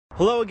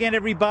Hello again,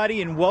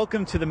 everybody, and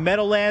welcome to the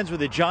Meadowlands, where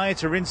the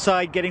Giants are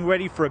inside getting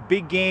ready for a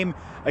big game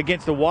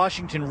against the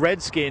Washington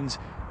Redskins.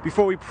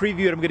 Before we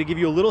preview it, I'm going to give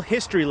you a little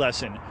history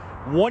lesson.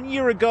 1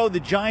 year ago, the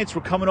Giants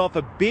were coming off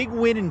a big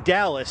win in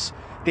Dallas.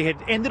 They had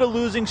ended a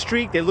losing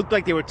streak. They looked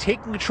like they were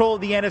taking control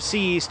of the NFC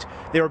East.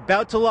 They were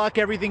about to lock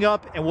everything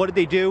up, and what did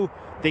they do?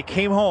 They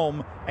came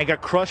home and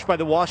got crushed by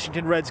the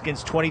Washington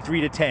Redskins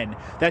 23-10.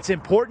 That's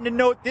important to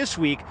note this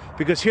week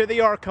because here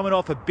they are coming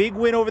off a big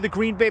win over the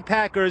Green Bay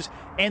Packers,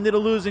 ended a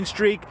losing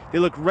streak. They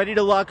look ready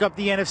to lock up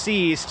the NFC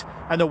East,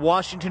 and the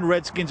Washington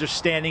Redskins are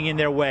standing in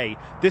their way.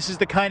 This is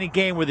the kind of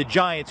game where the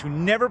Giants, who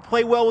never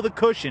play well with a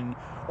cushion,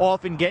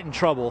 often get in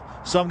trouble.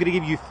 So I'm going to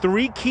give you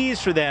 3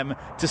 keys for them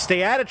to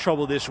stay out of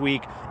trouble this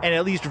week and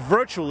at least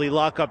virtually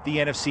lock up the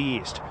NFC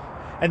East.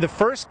 And the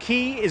first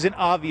key is an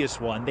obvious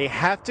one. They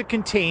have to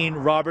contain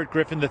Robert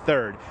Griffin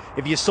III.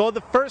 If you saw the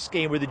first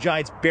game where the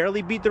Giants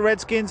barely beat the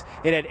Redskins,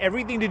 it had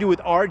everything to do with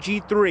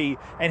RG3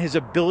 and his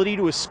ability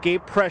to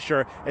escape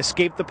pressure,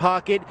 escape the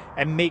pocket,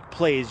 and make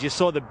plays. You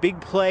saw the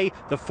big play,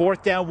 the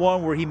 4th down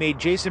one, where he made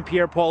Jason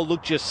Pierre-Paul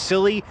look just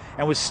silly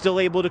and was still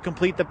able to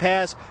complete the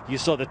pass. You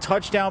saw the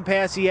touchdown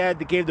pass he had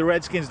that gave the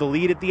Redskins the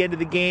lead at the end of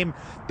the game.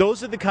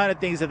 Those are the kind of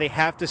things that they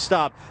have to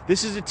stop.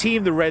 This is a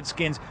team, the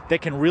Redskins,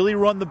 that can really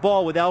run the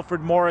ball with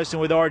Alfred Morris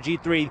and with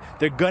RG3.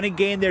 They're going to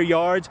gain their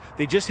yards.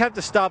 They just have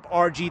to stop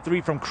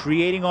RG3 from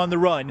creating on the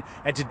run.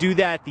 And to do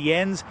that, the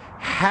ends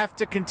have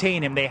to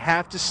contain him. They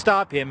have to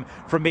stop him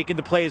from making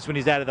the plays when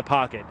he's out of the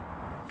pocket.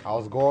 I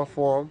was going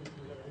for him.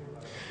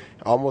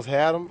 I almost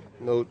had him.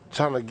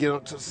 Trying to get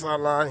him to the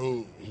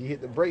sideline. He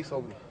hit the brakes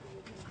on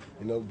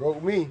me.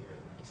 Broke me.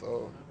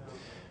 So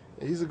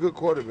he's a good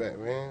quarterback,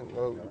 man.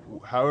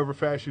 However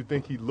fast you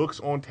think he looks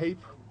on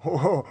tape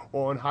or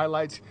on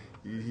highlights,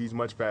 he's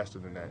much faster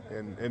than that,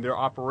 and their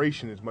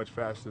operation is much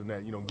faster than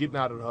that. Getting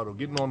out of the huddle,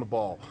 getting on the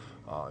ball.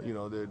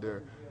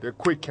 Their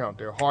quick count,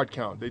 their hard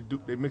count.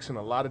 They mix in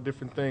a lot of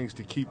different things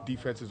to keep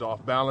defenses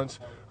off balance,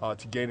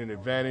 to gain an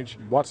advantage.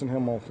 Watching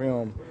him on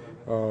film,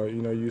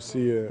 you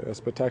see a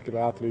spectacular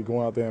athlete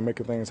going out there and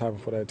making things happen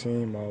for that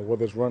team.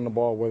 Whether it's running the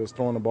ball, whether it's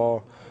throwing the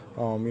ball,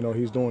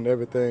 he's doing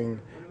everything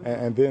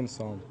and then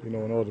some. In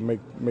order to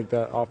make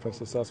that offense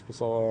successful.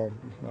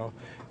 So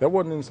that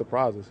wasn't any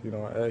surprises.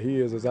 He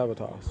is as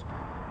advertised.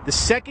 The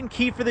second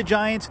key for the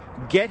Giants,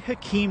 get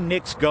Hakeem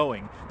Nicks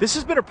going. This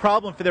has been a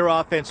problem for their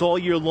offense all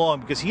year long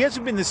because he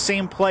hasn't been the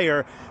same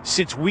player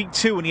since week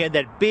 2 when he had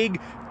that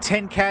big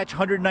 10-catch,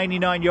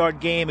 199-yard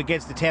game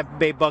against the Tampa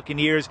Bay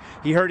Buccaneers.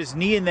 He hurt his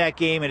knee in that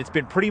game, and it's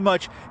been pretty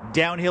much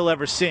downhill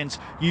ever since.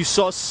 You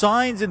saw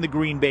signs in the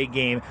Green Bay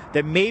game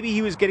that maybe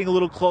he was getting a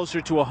little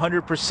closer to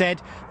 100%.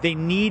 They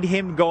need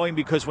him going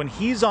because when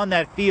he's on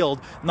that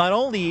field, not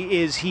only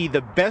is he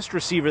the best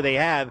receiver they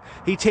have,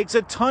 he takes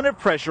a ton of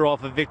pressure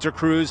off of Victor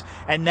Cruz,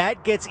 and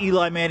that gets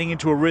Eli Manning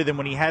into a rhythm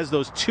when he has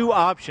those 2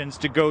 options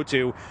to go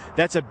to.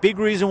 That's a big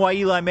reason why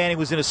Eli Manning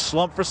was in a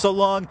slump for so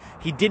long.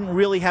 He didn't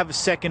really have a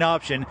second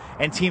option,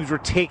 and teams were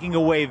taking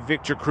away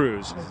Victor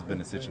Cruz. This has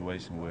been a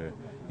situation where,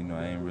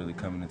 I ain't really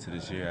coming into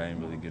this year. I ain't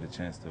really get a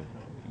chance to,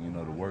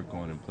 to work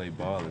on and play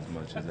ball as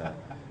much as I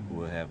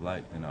would have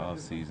liked in the off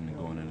season and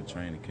going into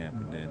training camp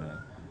and then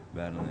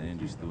battling the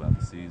injuries throughout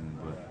the season.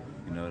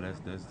 But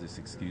that's just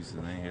excuses.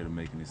 I ain't here to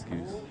make an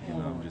excuse.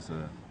 I'm just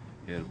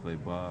here to play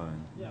ball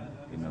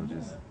and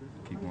just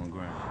keep on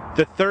grinding.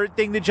 The third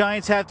thing the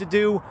Giants have to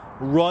do,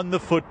 run the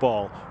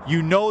football.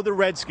 The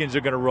Redskins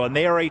are going to run.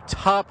 They are a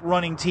top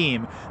running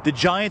team. The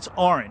Giants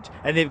aren't,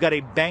 and they've got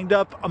a banged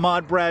up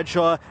Ahmad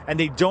Bradshaw, and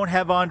they don't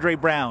have Andre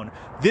Brown.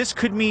 This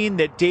could mean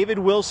that David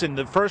Wilson,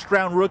 the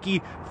first-round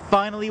rookie,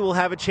 finally will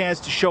have a chance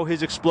to show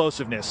his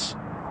explosiveness.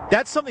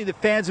 That's something the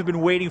fans have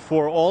been waiting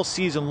for all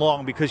season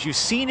long because you've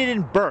seen it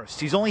in bursts.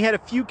 He's only had a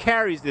few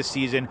carries this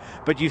season,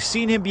 but you've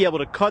seen him be able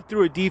to cut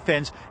through a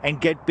defense and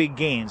get big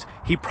gains.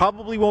 He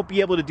probably won't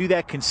be able to do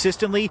that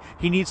consistently.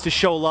 He needs to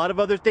show a lot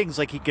of other things,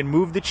 like he can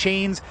move the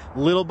chains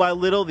little by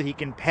little, that he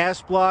can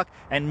pass block,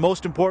 and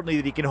most importantly,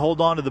 that he can hold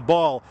on to the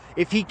ball.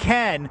 If he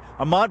can,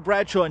 Ahmad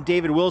Bradshaw and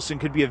David Wilson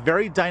could be a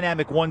very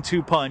dynamic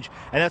 1-2 punch,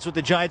 and that's what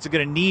the Giants are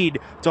going to need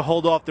to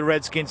hold off the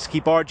Redskins, to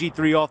keep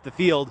RG3 off the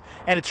field,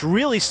 and it's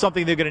really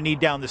something they're going to need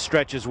down the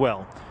stretch as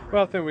well.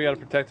 Well, I think we got to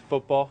protect the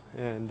football,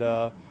 and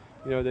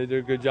they do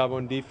a good job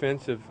on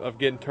defense of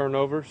getting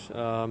turnovers.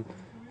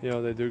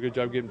 They do a good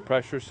job getting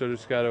pressure. So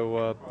just got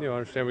to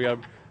understand we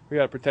got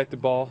to protect the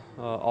ball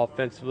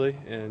offensively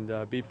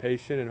and be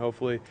patient, and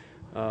hopefully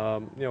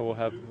we'll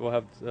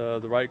have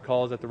the right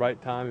calls at the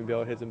right time and be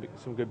able to hit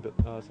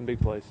some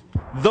big plays.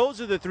 Those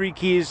are the 3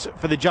 keys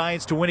for the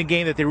Giants to win a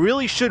game that they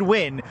really should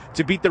win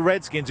to beat the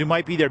Redskins, who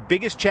might be their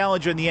biggest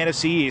challenger in the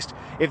NFC East.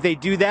 If they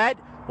do that,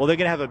 well, they're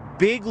going to have a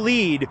big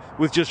lead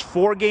with just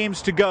 4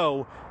 games to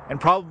go and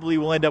probably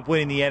will end up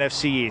winning the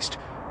NFC East.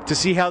 To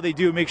see how they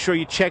do, make sure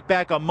you check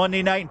back on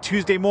Monday night and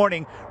Tuesday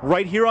morning.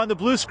 Right here on the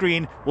blue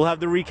screen, we'll have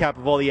the recap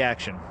of all the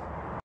action.